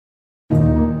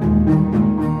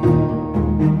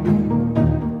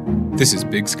This is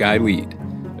Big Sky Lead,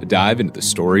 a dive into the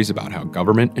stories about how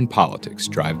government and politics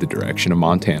drive the direction of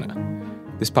Montana.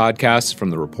 This podcast is from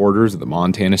the reporters of the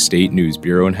Montana State News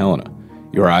Bureau in Helena,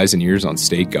 your eyes and ears on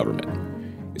state government.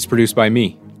 It's produced by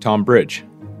me, Tom Bridge.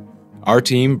 Our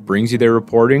team brings you their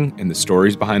reporting and the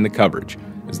stories behind the coverage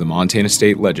as the Montana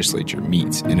State Legislature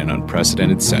meets in an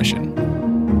unprecedented session.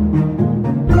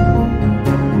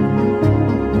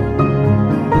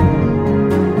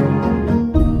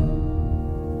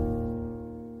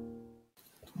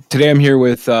 Today I'm here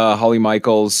with Holly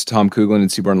Michaels, Tom Cooglin, and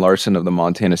Seaborn Larson of the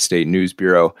Montana State News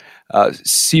Bureau.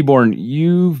 Seaborn,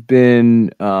 you've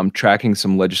been tracking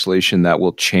some legislation that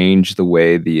will change the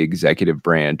way the executive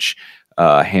branch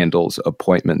handles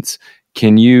appointments.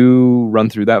 Can you run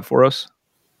through that for us?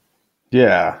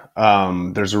 Yeah,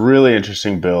 there's a really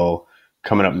interesting bill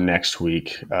coming up next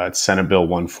week. It's Senate Bill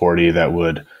 140 that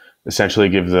would essentially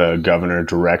give the governor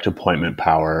direct appointment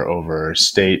power over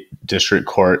state, district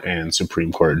court, and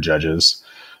Supreme Court judges.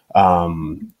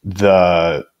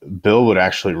 The bill would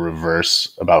actually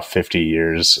reverse about 50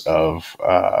 years of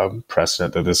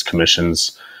precedent that this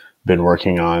commission's been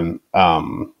working on.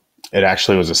 It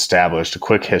actually was established, a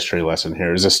quick history lesson here,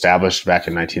 it was established back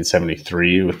in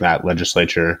 1973 with that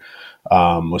legislature,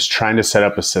 was trying to set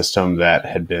up a system that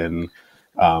had been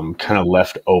kind of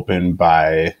left open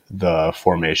by the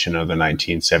formation of the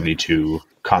 1972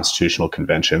 Constitutional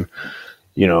Convention.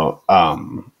 You know,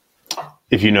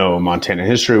 if you know Montana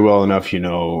history well enough, you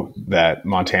know that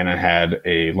Montana had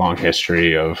a long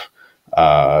history of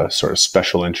sort of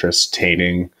special interests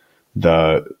tainting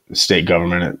the state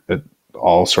government at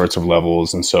all sorts of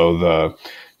levels. And so the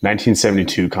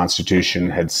 1972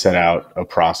 Constitution had set out a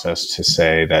process to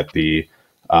say that the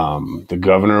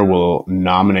governor will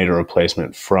nominate a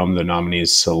replacement from the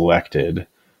nominees selected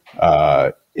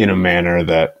in a manner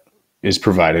that is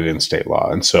provided in state law.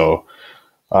 And so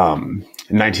in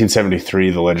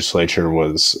 1973, the legislature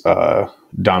was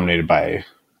dominated by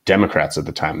Democrats at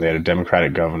the time. They had a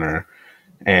Democratic governor,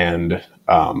 and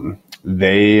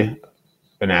they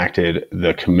enacted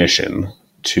the commission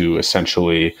to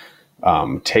essentially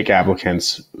take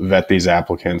applicants, vet these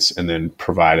applicants, and then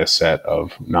provide a set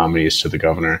of nominees to the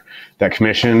governor. That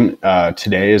commission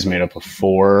today is made up of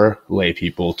 4 lay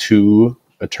people, 2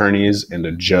 attorneys, and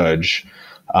a judge.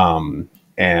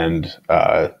 And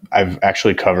I've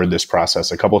actually covered this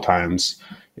process a couple times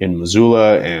in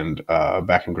Missoula and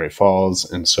back in Great Falls.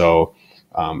 And so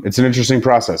it's an interesting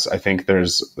process. I think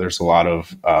there's a lot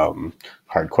of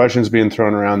hard questions being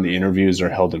thrown around. The interviews are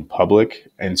held in public.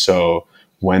 And so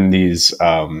when these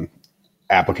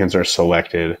applicants are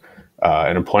selected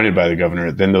and appointed by the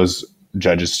governor, then those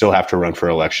judges still have to run for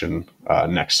election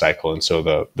next cycle. And so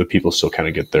the people still kind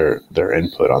of get their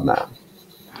input on that.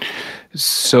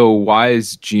 So why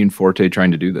is Gene Forte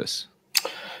trying to do this?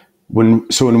 When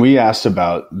we asked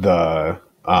about the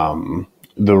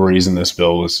reason this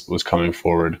bill was coming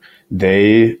forward,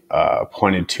 they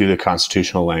pointed to the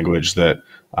constitutional language that,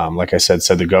 like I said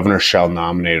the governor shall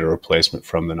nominate a replacement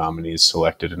from the nominees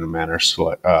selected in a manner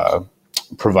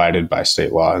provided by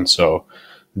state law. And so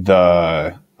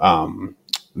the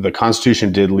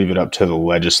Constitution did leave it up to the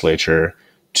legislature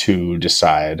to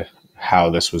decide how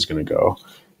this was going to go.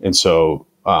 And so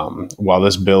while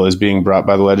this bill is being brought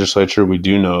by the legislature, we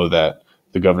do know that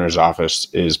the governor's office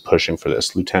is pushing for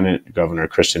this. Lieutenant Governor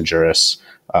Kristen Juras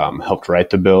helped write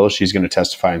the bill. She's going to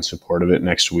testify in support of it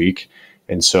next week.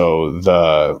 And so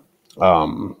the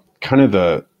kind of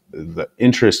the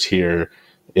interest here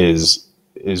is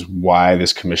why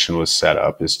this commission was set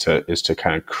up, is to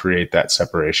kind of create that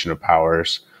separation of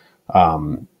powers.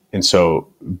 And so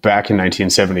back in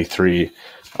 1973,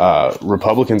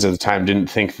 Republicans at the time didn't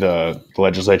think the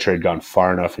legislature had gone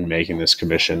far enough in making this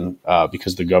commission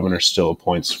because the governor still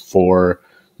appoints 4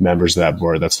 members of that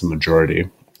board. That's the majority.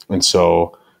 And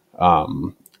so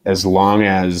as long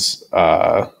as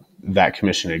that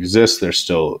commission exists, there's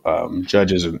still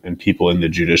judges and people in the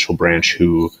judicial branch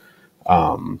who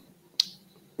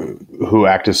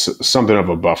act as something of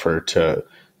a buffer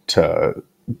to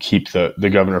keep the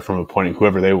governor from appointing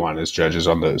whoever they want as judges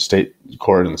on the state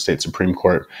court and the state Supreme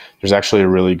Court. There's actually a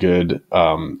really good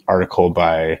article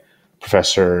by a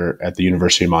professor at the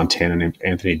University of Montana named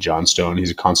Anthony Johnstone. He's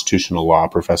a constitutional law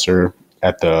professor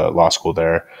at the law school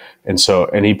there. And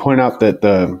he pointed out that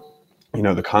the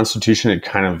Constitution had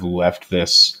kind of left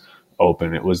this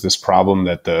open. It was this problem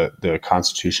that the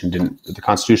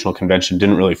Constitutional Convention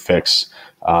didn't really fix,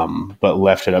 but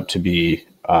left it up to be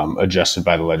adjusted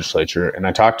by the legislature. And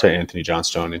I talked to Anthony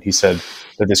Johnstone, and he said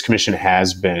that this commission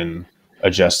has been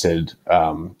adjusted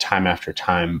time after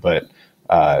time, but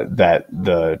that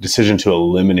the decision to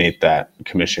eliminate that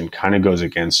commission kind of goes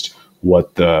against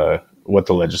what the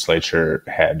legislature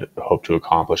had hoped to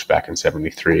accomplish back in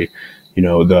 73.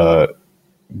 The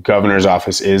governor's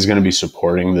office is going to be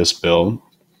supporting this bill,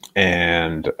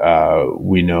 and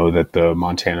we know that the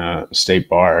Montana State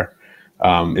Bar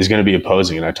is going to be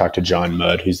opposing it. I talked to John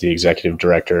Mudd, who's the executive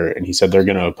director, and he said they're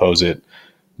going to oppose it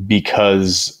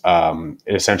because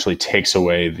it essentially takes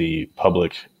away the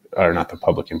public, or not the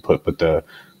public input, but the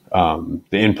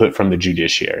input from the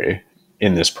judiciary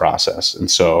in this process.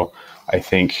 And so I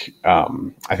think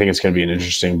it's going to be an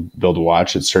interesting bill to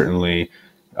watch. It certainly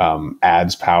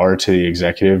adds power to the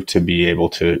executive to be able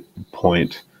to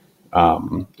appoint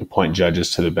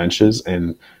judges to the benches.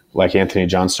 And like Anthony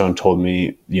Johnstone told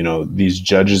me, these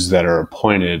judges that are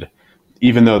appointed,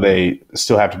 even though they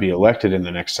still have to be elected in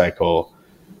the next cycle,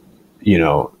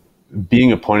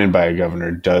 being appointed by a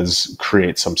governor does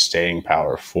create some staying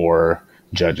power for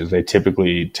judges. They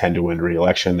typically tend to win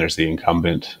re-election. There's the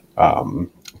incumbent kind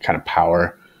of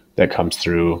power that comes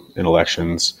through in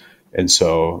elections. And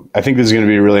so I think this is going to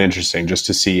be really interesting just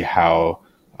to see how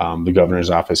the governor's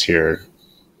office here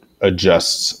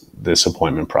adjusts this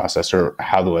appointment process, or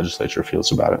how the legislature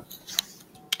feels about it.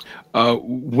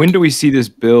 When do we see this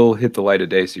bill hit the light of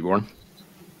day, Seaborn?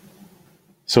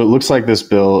 So it looks like this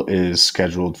bill is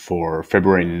scheduled for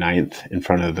February 9th in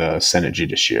front of the Senate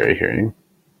Judiciary Hearing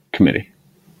Committee.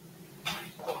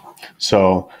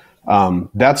 So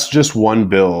that's just one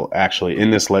bill actually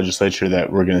in this legislature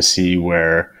that we're going to see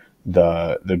where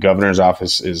the governor's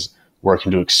office is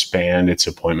working to expand its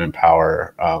appointment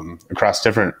power across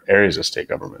different areas of state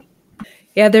government.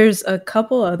 Yeah, there's a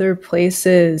couple other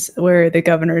places where the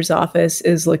governor's office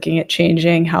is looking at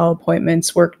changing how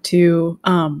appointments work too.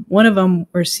 One of them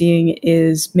we're seeing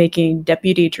is making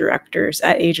deputy directors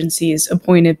at agencies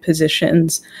appointed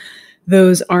positions.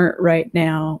 Those aren't right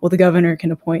now. Well, the governor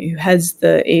can appoint who heads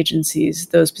the agencies.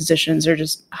 Those positions are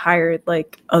just hired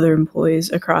like other employees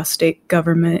across state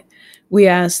government. We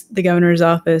asked the governor's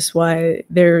office why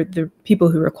they're the people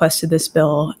who requested this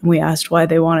bill, and we asked why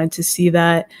they wanted to see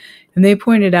that. And they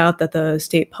pointed out that the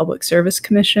State Public Service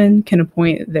Commission can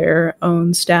appoint their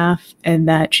own staff, and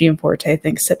that Gianforte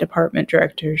thinks that department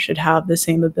directors should have the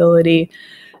same ability.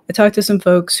 I talked to some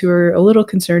folks who are a little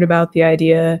concerned about the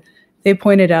idea. They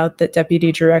pointed out that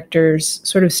deputy directors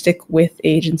sort of stick with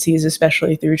agencies,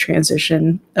 especially through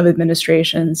transition of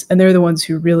administrations, and they're the ones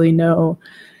who really know.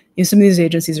 Some of these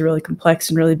agencies are really complex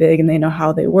and really big, and they know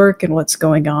how they work and what's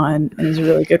going on, and is a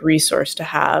really good resource to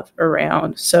have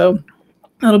around. So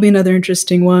that'll be another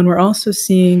interesting one. We're also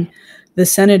seeing the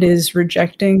Senate is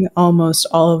rejecting almost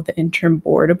all of the interim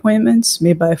board appointments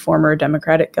made by former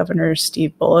Democratic Governor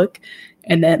Steve Bullock,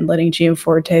 and then letting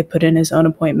Gianforte put in his own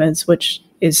appointments, which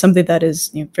is something that is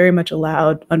very much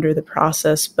allowed under the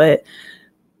process, but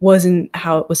wasn't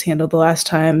how it was handled the last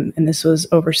time. And this was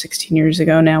over 16 years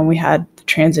ago now. We had the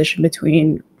transition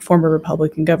between former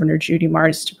Republican Governor Judy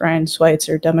Martz to Brian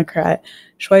Schweitzer, Democrat.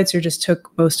 Schweitzer just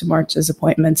took most of Martz's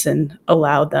appointments and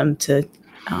allowed them to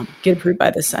get approved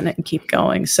by the Senate and keep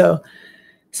going. So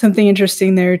something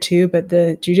interesting there too, but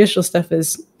the judicial stuff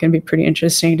is going to be pretty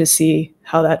interesting to see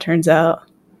how that turns out.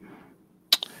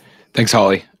 Thanks,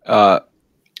 Holly.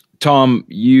 Tom,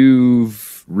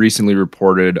 you've recently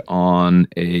reported on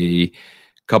a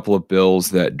couple of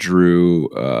bills that drew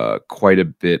quite a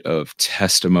bit of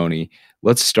testimony.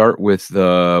 Let's start with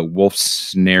the wolf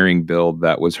snaring bill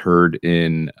that was heard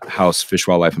in House Fish,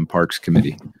 Wildlife, and Parks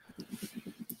Committee.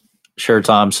 Sure,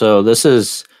 Tom. So this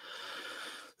is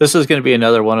going to be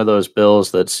another one of those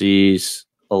bills that sees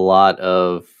a lot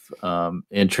of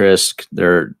interest.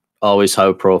 They're always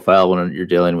high profile when you're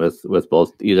dealing with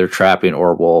both either trapping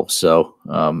or wolves. So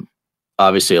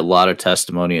obviously a lot of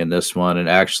testimony in this one, and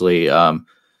actually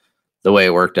the way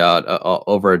it worked out,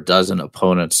 over a dozen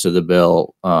opponents to the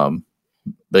bill.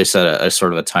 They set a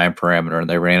sort of a time parameter, and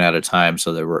they ran out of time,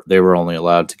 so they were only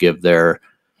allowed to give their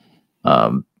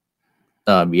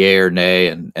yay or nay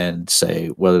and say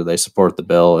whether they support the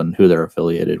bill and who they're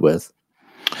affiliated with.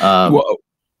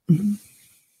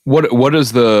 What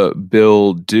does the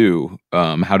bill do?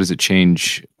 How does it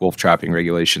change wolf trapping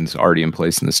regulations already in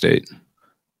place in the state?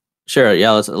 Sure.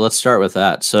 Yeah. Let's start with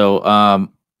that. So,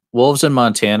 wolves in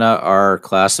Montana are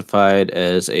classified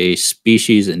as a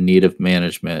species in need of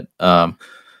management.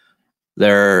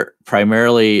 They're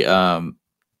primarily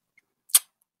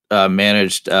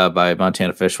managed by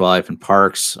Montana Fish, Wildlife, and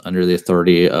Parks under the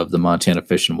authority of the Montana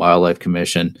Fish and Wildlife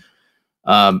Commission.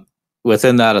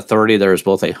 Within that authority, there is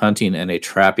both a hunting and a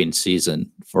trapping season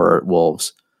for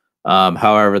wolves.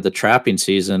 However, the trapping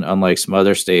season, unlike some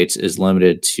other states, is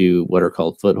limited to what are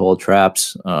called foothold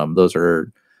traps. Those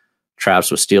are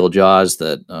traps with steel jaws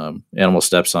that animal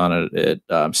steps on it,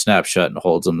 it snaps shut and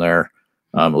holds them there.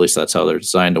 At least that's how they're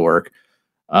designed to work.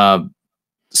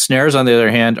 Snares, on the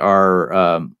other hand,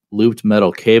 are looped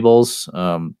metal cables.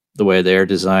 The way they're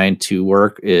designed to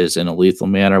work is in a lethal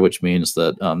manner, which means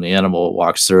that the animal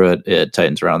walks through it, it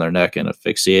tightens around their neck and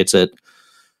asphyxiates it.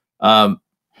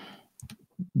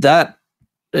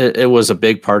 It was a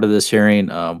big part of this hearing.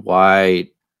 Why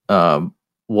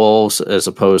wolves, as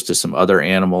opposed to some other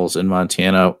animals in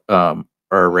Montana,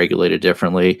 are regulated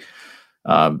differently.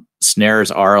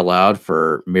 Snares are allowed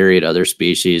for myriad other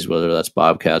species, whether that's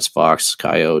bobcats, fox,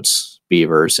 coyotes,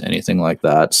 beavers, anything like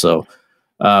that. So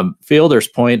Fielder's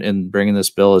point in bringing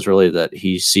this bill is really that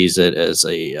he sees it as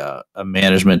a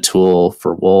management tool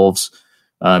for wolves.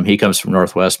 He comes from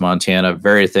Northwest Montana,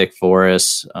 very thick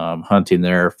forests. Hunting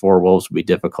there for wolves would be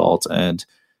difficult, and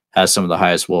has some of the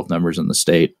highest wolf numbers in the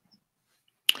state.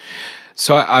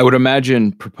 So I would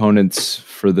imagine proponents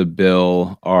for the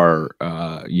bill are,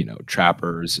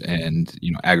 trappers and,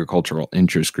 agricultural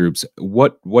interest groups.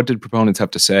 What did proponents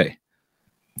have to say?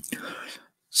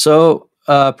 So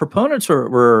proponents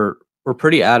were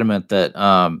pretty adamant that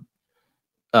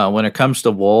when it comes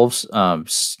to wolves,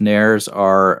 snares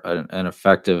are an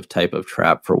effective type of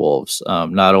trap for wolves.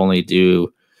 Not only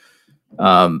do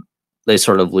they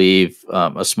sort of leave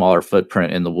a smaller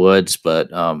footprint in the woods, but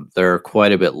they're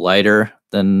quite a bit lighter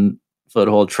than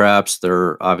foothold traps.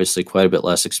 They're obviously quite a bit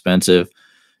less expensive,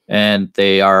 and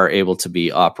they are able to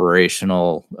be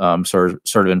operational sort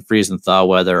of in freeze and thaw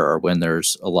weather, or when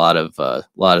there's a lot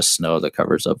of snow that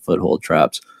covers up foothold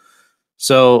traps.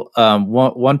 So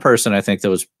one person I think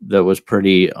that was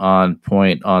pretty on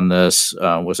point on this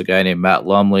was a guy named Matt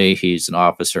Lumley. He's an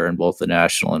officer in both the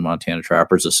National and Montana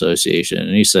Trappers Association,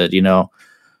 and he said,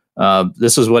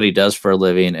 this is what he does for a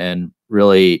living, and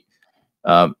really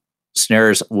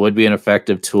snares would be an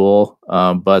effective tool,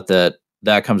 but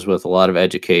that comes with a lot of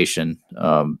education.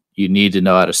 You need to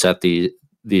know how to set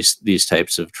these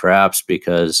types of traps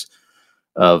because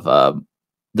of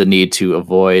the need to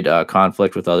avoid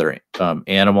conflict with other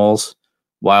animals,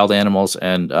 wild animals,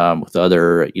 and with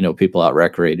other people out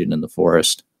recreating in the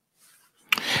forest.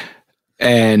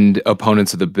 And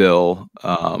opponents of the bill,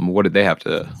 what did they have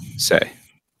to say?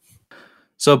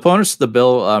 So opponents of the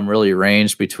bill really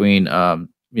ranged between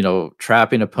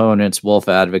trapping opponents, wolf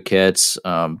advocates.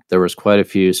 There was quite a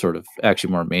few sort of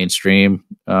actually more mainstream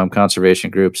conservation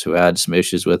groups who had some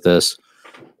issues with this.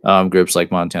 Groups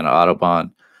like Montana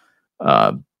Audubon.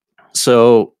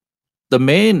 So the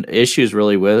main issues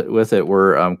really with it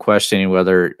were questioning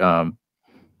whether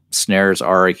snares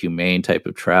are a humane type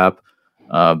of trap.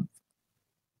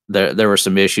 There were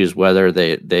some issues whether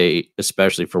they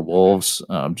especially for wolves,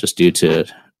 just due to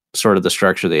sort of the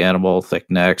structure of the animal, thick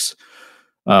necks,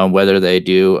 whether they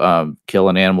do kill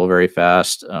an animal very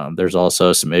fast. There's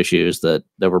also some issues that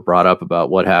were brought up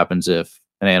about what happens if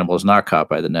an animal is not caught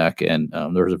by the neck. And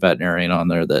there was a veterinarian on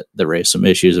there that raised some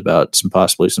issues about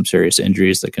possibly some serious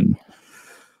injuries that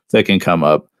can come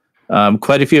up.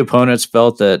 Quite a few opponents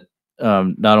felt that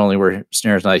not only were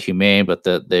snares not humane, but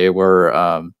that they were,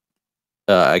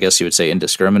 I guess you would say,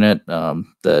 indiscriminate,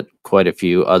 that quite a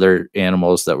few other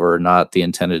animals that were not the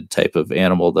intended type of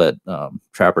animal that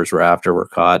trappers were after were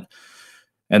caught.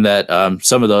 And that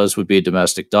some of those would be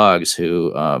domestic dogs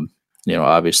who,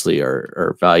 obviously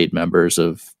are valued members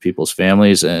of people's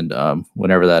families. And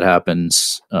whenever that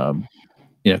happens, can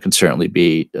certainly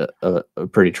be a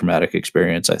pretty traumatic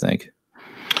experience, I think.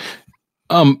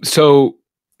 So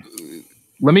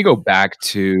let me go back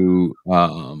to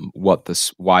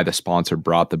why the sponsor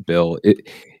brought the bill.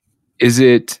 Is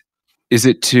it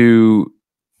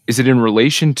in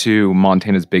relation to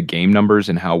Montana's big game numbers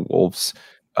and how wolves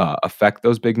affect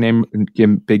those big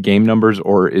game numbers,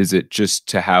 or is it just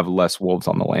to have less wolves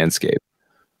on the landscape?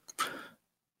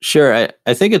 Sure,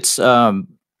 I think it's a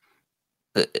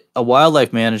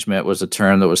wildlife management was a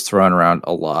term that was thrown around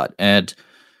a lot, and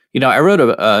I wrote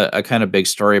a kind of big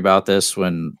story about this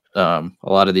when a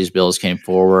lot of these bills came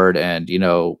forward, and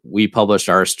we published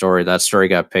our story. That story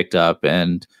got picked up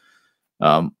and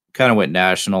kind of went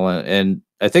national, and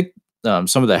I think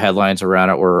some of the headlines around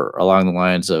it were along the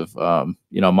lines of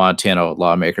Montana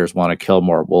lawmakers want to kill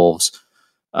more wolves.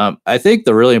 I think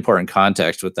the really important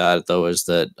context with that, though, is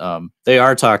that they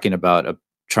are talking about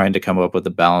trying to come up with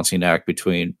a balancing act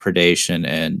between predation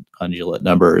and ungulate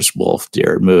numbers, wolf,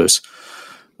 deer, moose.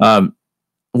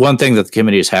 One thing that the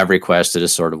committees have requested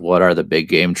is sort of what are the big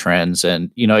game trends.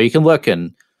 And, you can look,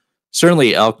 and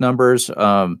certainly elk numbers,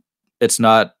 it's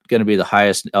not going to be the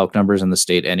highest elk numbers in the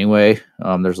state anyway.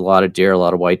 There's a lot of deer, a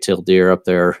lot of white-tailed deer up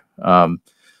there.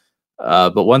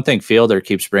 But one thing Fielder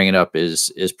keeps bringing up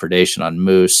is predation on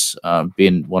moose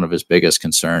being one of his biggest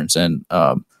concerns, and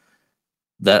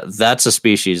that's a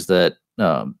species that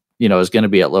is going to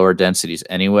be at lower densities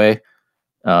anyway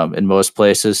in most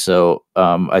places. So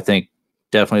I think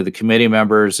definitely the committee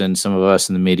members and some of us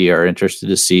in the media are interested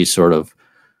to see sort of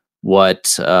what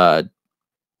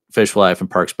fish, wildlife, and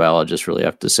parks biologists really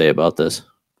have to say about this.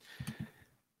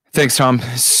 Thanks, Tom.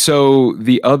 So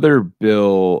the other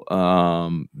bill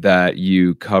that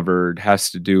you covered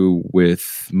has to do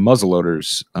with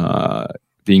muzzleloaders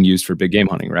being used for big game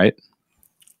hunting, right?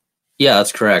 Yeah,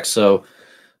 that's correct. So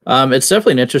it's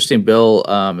definitely an interesting bill.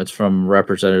 It's from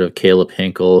Representative Caleb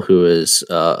Hinkle, who is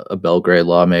a Belgrade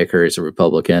lawmaker. He's a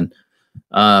Republican.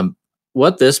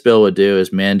 What this bill would do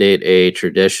is mandate a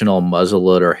traditional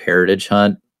muzzleloader heritage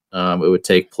hunt. It would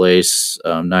take place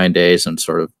 9 days and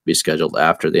sort of be scheduled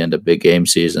after the end of big game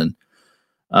season.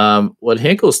 What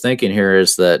Hinkle's thinking here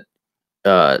is that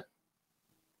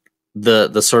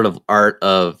the sort of art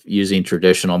of using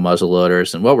traditional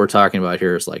muzzleloaders, and what we're talking about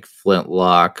here is like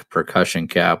flintlock, percussion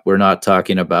cap. We're not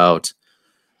talking about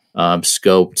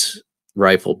scoped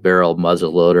rifle barrel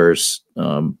muzzleloaders,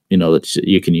 that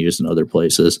you can use in other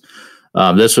places.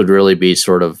 This would really be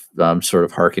sort of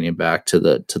harkening back to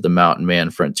the Mountain Man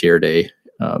Frontier Day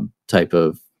type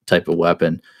of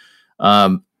weapon.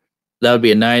 That would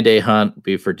be a 9-day hunt,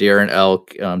 be for deer and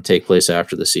elk, take place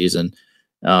after the season.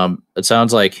 It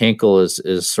sounds like Hinkle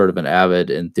is sort of an avid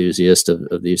enthusiast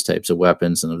of these types of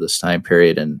weapons and of this time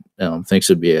period, and thinks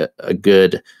it would be a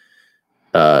good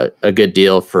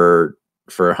deal for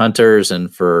hunters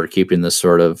and for keeping this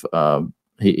sort of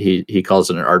he calls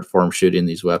it an art form, shooting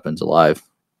these weapons alive.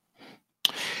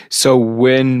 So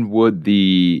when would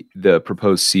the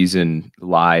proposed season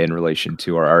lie in relation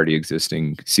to our already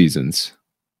existing seasons?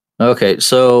 Okay,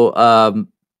 so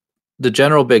the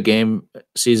general big game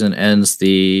season ends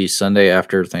the Sunday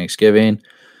after Thanksgiving.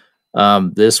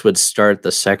 This would start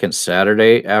the second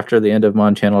Saturday after the end of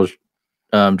Montana's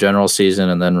general season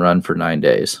and then run for 9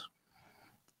 days.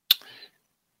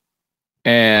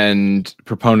 And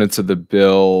proponents of the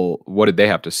bill, what did they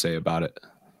have to say about it?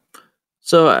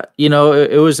 So,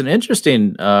 it was an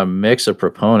interesting mix of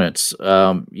proponents.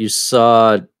 You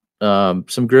saw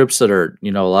some groups that are, a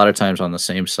lot of times on the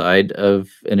same side of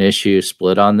an issue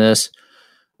split on this.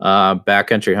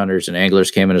 Backcountry hunters and anglers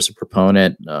came in as a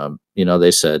proponent.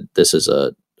 They said this is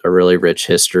a really rich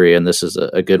history, and this is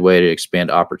a good way to expand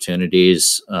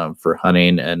opportunities for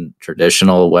hunting and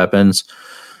traditional weapons.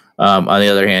 On the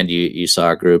other hand, you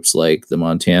saw groups like the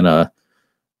Montana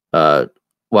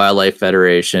Wildlife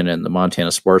Federation and the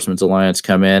Montana Sportsmen's Alliance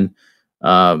come in.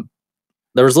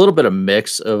 There was a little bit of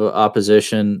mix of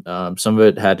opposition. Some of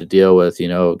it had to deal with,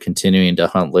 continuing to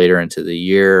hunt later into the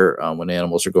year when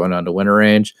animals are going on to winter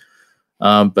range.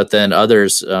 But then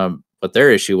others, what their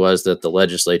issue was that the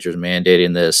legislature is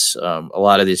mandating this. A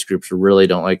lot of these groups really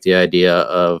don't like the idea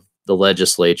of the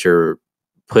legislature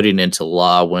putting into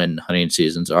law when hunting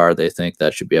seasons are. They think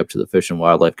that should be up to the Fish and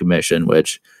Wildlife Commission,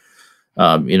 which,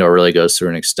 really goes through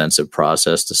an extensive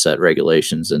process to set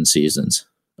regulations and seasons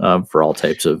for all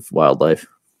types of wildlife.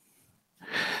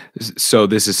 So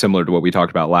this is similar to what we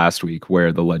talked about last week,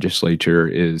 where the legislature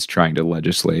is trying to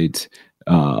legislate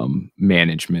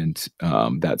management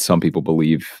that some people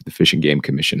believe the Fish and Game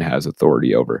Commission has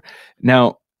authority over.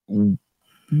 Now,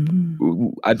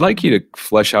 I'd like you to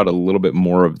flesh out a little bit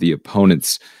more of the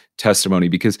opponent's testimony,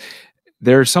 because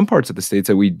there are some parts of the states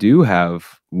that we do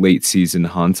have late season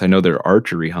hunts. I know there are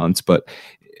archery hunts, but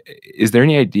is there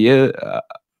any idea,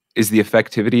 is the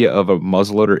effectivity of a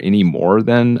muzzleloader any more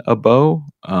than a bow?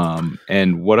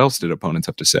 And what else did opponents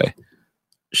have to say?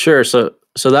 Sure. So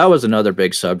that was another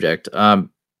big subject.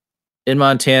 In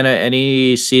Montana,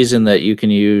 any season that you can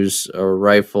use a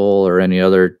rifle or any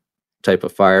other type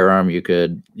of firearm, you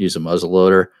could use a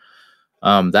muzzleloader.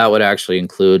 That would actually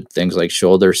include things like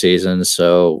shoulder seasons.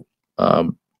 So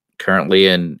currently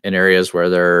in areas where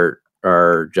there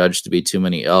are judged to be too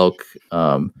many elk,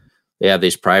 they have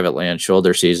these private land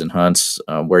shoulder season hunts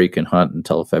where you can hunt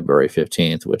until February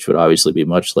 15th, which would obviously be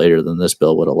much later than this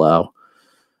bill would allow.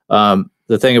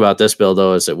 The thing about this bill,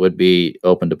 though, is it would be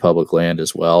open to public land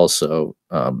as well. So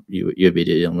you'd be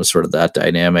dealing with sort of that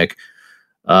dynamic.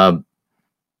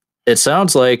 It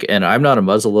sounds like, and I'm not a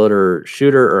muzzleloader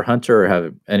shooter or hunter or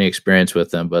have any experience with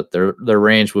them, but their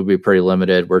range would be pretty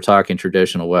limited. We're talking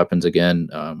traditional weapons again,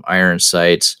 iron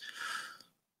sights,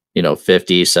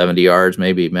 50, 70 yards,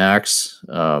 maybe max.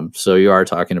 So you are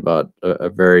talking about a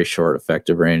very short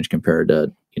effective range compared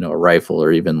to, a rifle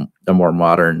or even a more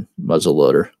modern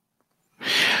muzzleloader.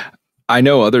 I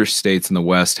know other states in the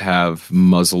West have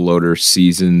muzzleloader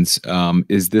seasons.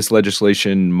 Is this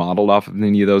legislation modeled off of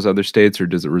any of those other states, or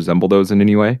does it resemble those in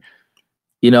any way?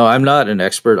 I'm not an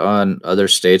expert on other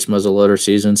states' muzzleloader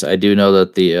seasons. I do know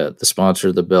that the sponsor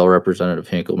of the bill, Representative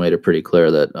Hinkle, made it pretty clear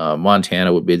that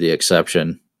Montana would be the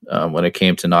exception when it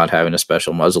came to not having a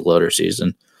special muzzleloader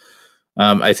season.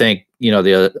 I think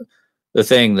the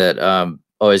thing that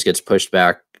always gets pushed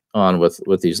back on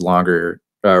with these longer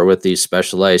or with these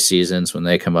specialized seasons when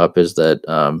they come up is that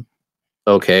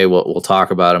okay, we'll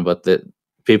talk about them, but that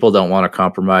people don't want to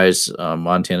compromise.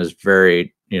 Montana's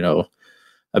very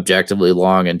objectively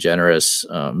long and generous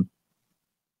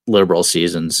liberal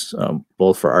seasons,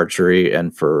 both for archery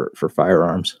and for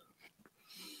firearms.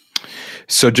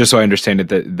 So just so I understand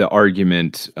it, the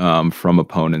argument from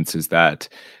opponents is that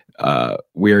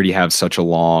we already have such a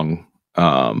long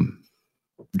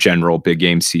general big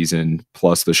game season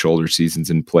plus the shoulder seasons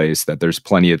in place that there's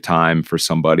plenty of time for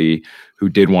somebody who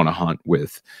did want to hunt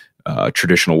with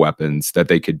traditional weapons that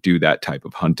they could do that type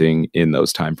of hunting in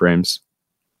those timeframes.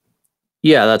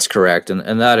 Yeah, that's correct.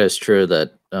 And that is true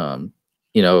that,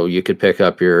 you could pick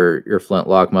up your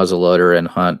flintlock muzzleloader and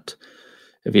hunt.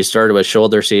 If you started with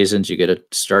shoulder seasons, you get to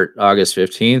start August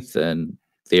 15th and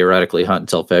theoretically hunt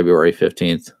until February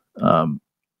 15th,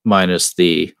 minus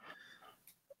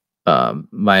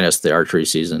the archery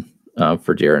season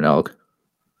for deer and elk.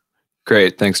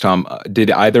 Great. Thanks, Tom. Did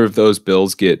either of those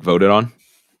bills get voted on?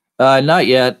 Not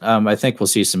yet. I think we'll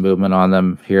see some movement on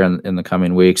them here in the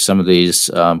coming weeks. Some of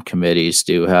these committees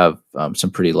do have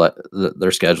some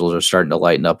their schedules are starting to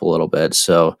lighten up a little bit.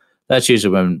 So that's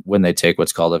usually when they take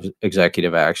what's called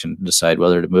executive action to decide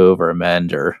whether to move or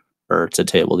amend or to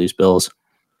table these bills.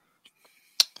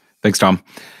 Thanks, Tom.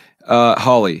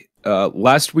 Holly,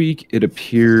 last week it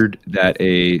appeared that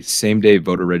a same-day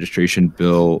voter registration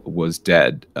bill was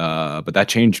dead, but that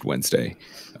changed Wednesday.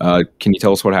 Can you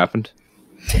tell us what happened?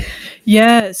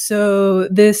 Yeah, so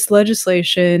this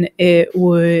legislation, it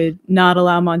would not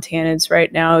allow Montanans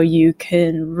right now. You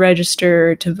can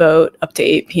register to vote up to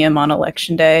 8 p.m. on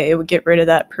Election Day. It would get rid of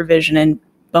that provision and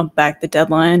bump back the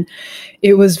deadline.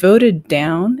 It was voted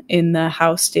down in the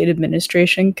House State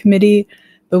Administration Committee.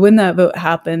 But when that vote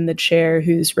happened, the chair,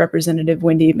 who's Representative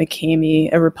Wendy McCamey,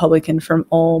 a Republican from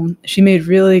Ulm, she made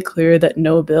really clear that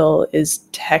no bill is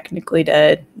technically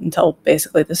dead until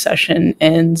basically the session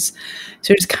ends.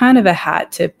 So it's kind of a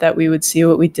hat tip that we would see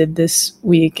what we did this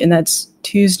week. And that's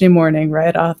Tuesday morning,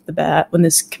 right off the bat, when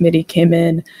this committee came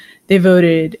in. They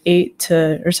voted 10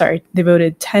 to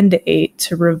 8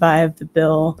 to revive the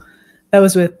bill. That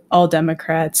was with all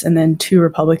Democrats and then 2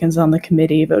 Republicans on the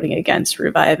committee voting against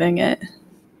reviving it.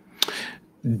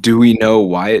 Do we know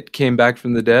why it came back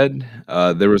from the dead?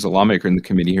 There was a lawmaker in the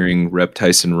committee hearing, Rep.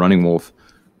 Tyson Running Wolf,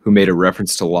 who made a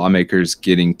reference to lawmakers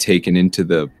getting taken into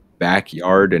the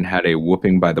backyard and had a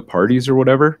whooping by the parties or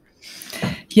whatever.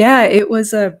 Yeah, it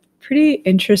was a pretty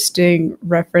interesting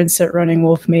reference that Running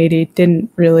Wolf made. He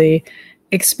didn't really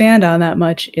expand on that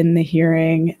much in the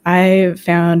hearing. I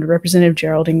found Representative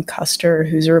Geraldine Custer,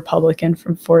 who's a Republican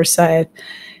from Forsyth,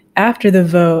 after the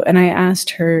vote, and I asked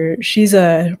her, she's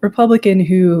a Republican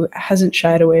who hasn't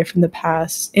shied away from the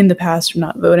past from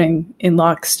not voting in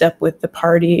lockstep with the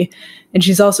party. And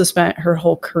she's also spent her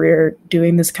whole career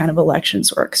doing this kind of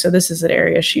elections work. So this is an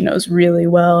area she knows really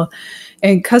well.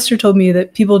 And Custer told me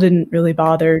that people didn't really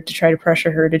bother to try to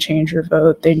pressure her to change her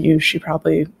vote. They knew she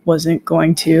probably wasn't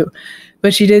going to.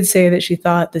 But she did say that she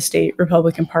thought the state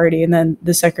Republican Party and then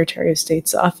the Secretary of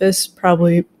State's office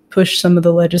probably push some of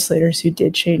the legislators who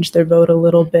did change their vote a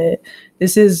little bit.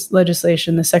 This is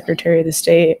legislation the Secretary of the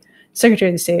State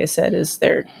has said is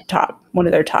one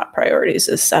of their top priorities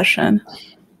this session.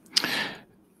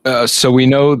 So we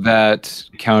know that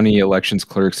county elections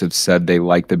clerks have said they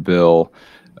like the bill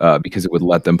because it would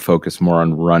let them focus more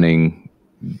on running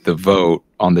the vote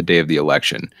on the day of the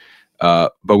election.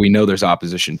 But we know there's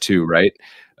opposition too, right?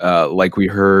 Like we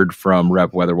heard from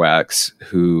Rep. Weatherwax,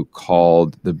 who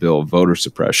called the bill voter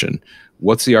suppression.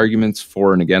 What's the arguments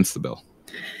for and against the bill?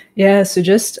 Yeah, so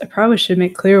I probably should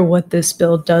make clear what this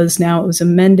bill does now. It was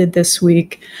amended this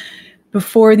week.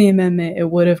 Before the amendment,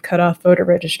 it would have cut off voter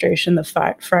registration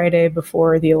the Friday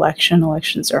before the election.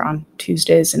 Elections are on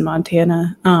Tuesdays in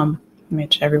Montana,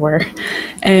 everywhere.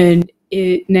 And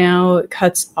it now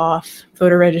cuts off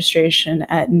voter registration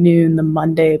at noon the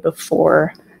Monday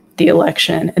before the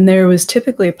election. And there was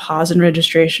typically a pause in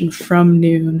registration from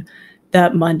noon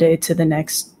that Monday to the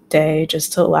next day,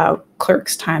 just to allow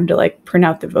clerks time to print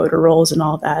out the voter rolls and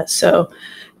all that. So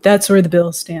that's where the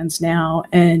bill stands now.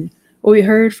 And Well, we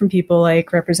heard from people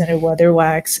like Representative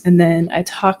Weatherwax, and then I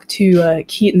talked to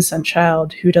Keaton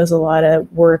Sunchild, who does a lot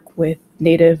of work with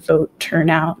Native vote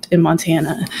turnout in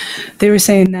Montana. They were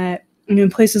saying that in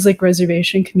places like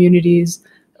reservation communities,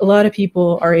 a lot of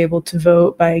people are able to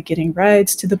vote by getting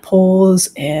rides to the polls,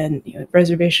 and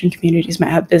reservation communities might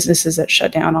have businesses that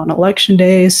shut down on election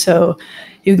day. So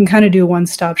you can kind of do a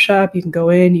one-stop shop. You can go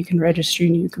in, you can register,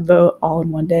 and you can vote all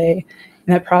in one day.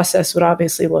 And that process would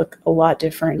obviously look a lot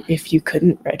different if you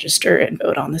couldn't register and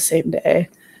vote on the same day.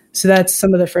 So that's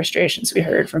some of the frustrations we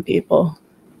heard from people.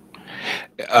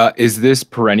 Is this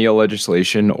perennial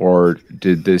legislation, or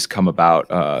did this come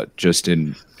about just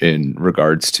in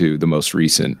regards to the most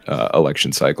recent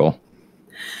election cycle?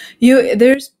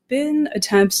 There's been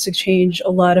attempts to change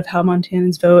a lot of how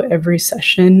Montanans vote every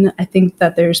session. I think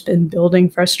that there's been building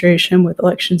frustration with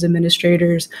elections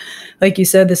administrators. Like you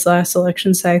said, this last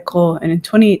election cycle, and in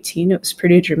 2018, it was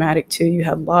pretty dramatic too. You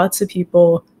had lots of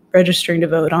people registering to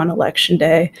vote on election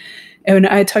day. And when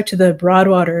I talked to the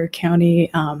Broadwater County,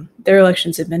 their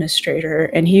elections administrator,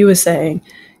 and he was saying,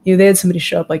 they had somebody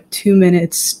show up like 2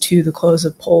 minutes to the close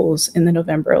of polls in the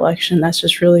November election. That's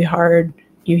just really hard.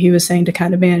 He was saying to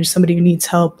kind of manage somebody who needs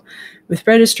help with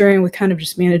registering, with kind of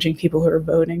just managing people who are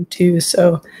voting too.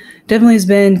 So definitely has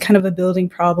been kind of a building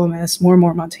problem as more and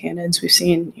more Montanans. We've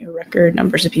seen record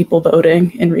numbers of people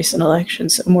voting in recent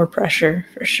elections, so more pressure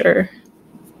for sure.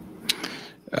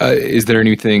 Is there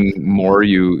anything more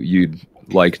you'd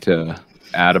like to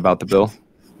add about the bill?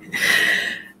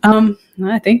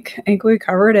 I think we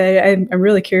covered it. I'm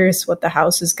really curious what the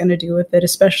House is going to do with it,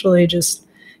 especially just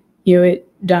it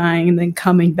dying and then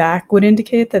coming back would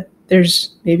indicate that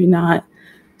there's maybe not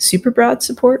super broad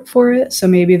support for it. So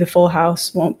maybe the full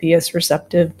House won't be as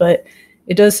receptive, but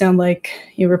it does sound like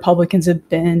Republicans have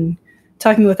been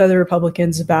talking with other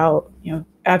Republicans about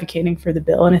advocating for the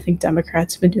bill, and I think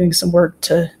Democrats have been doing some work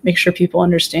to make sure people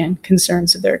understand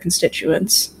concerns of their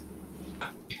constituents.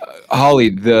 Holly,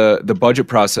 the budget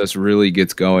process really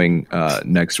gets going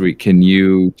next week. Can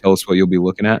you tell us what you'll be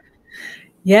looking at?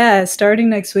 Yeah, starting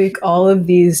next week, all of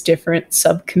these different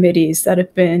subcommittees that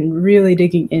have been really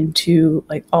digging into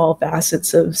like all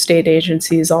facets of state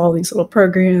agencies, all these little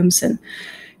programs, and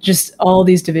just all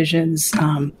these divisions.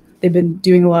 They've been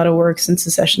doing a lot of work since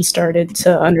the session started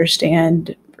to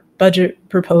understand budget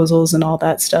proposals and all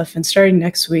that stuff. And starting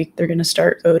next week, they're going to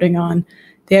start voting on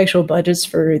the actual budgets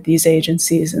for these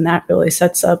agencies. And that really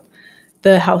sets up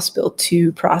the House Bill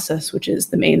 2 process, which is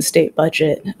the main state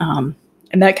budget.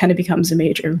 And that kind of becomes a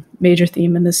major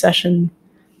theme in the session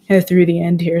kind of through the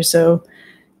end here. So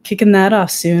kicking that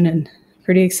off soon, and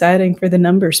pretty exciting for the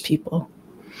numbers people.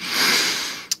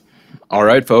 All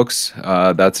right, folks.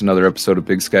 That's another episode of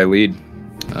Big Sky Lead.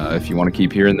 If you want to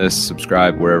keep hearing this,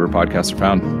 subscribe wherever podcasts are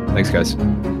found. Thanks, guys.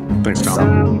 Thanks,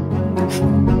 Tom.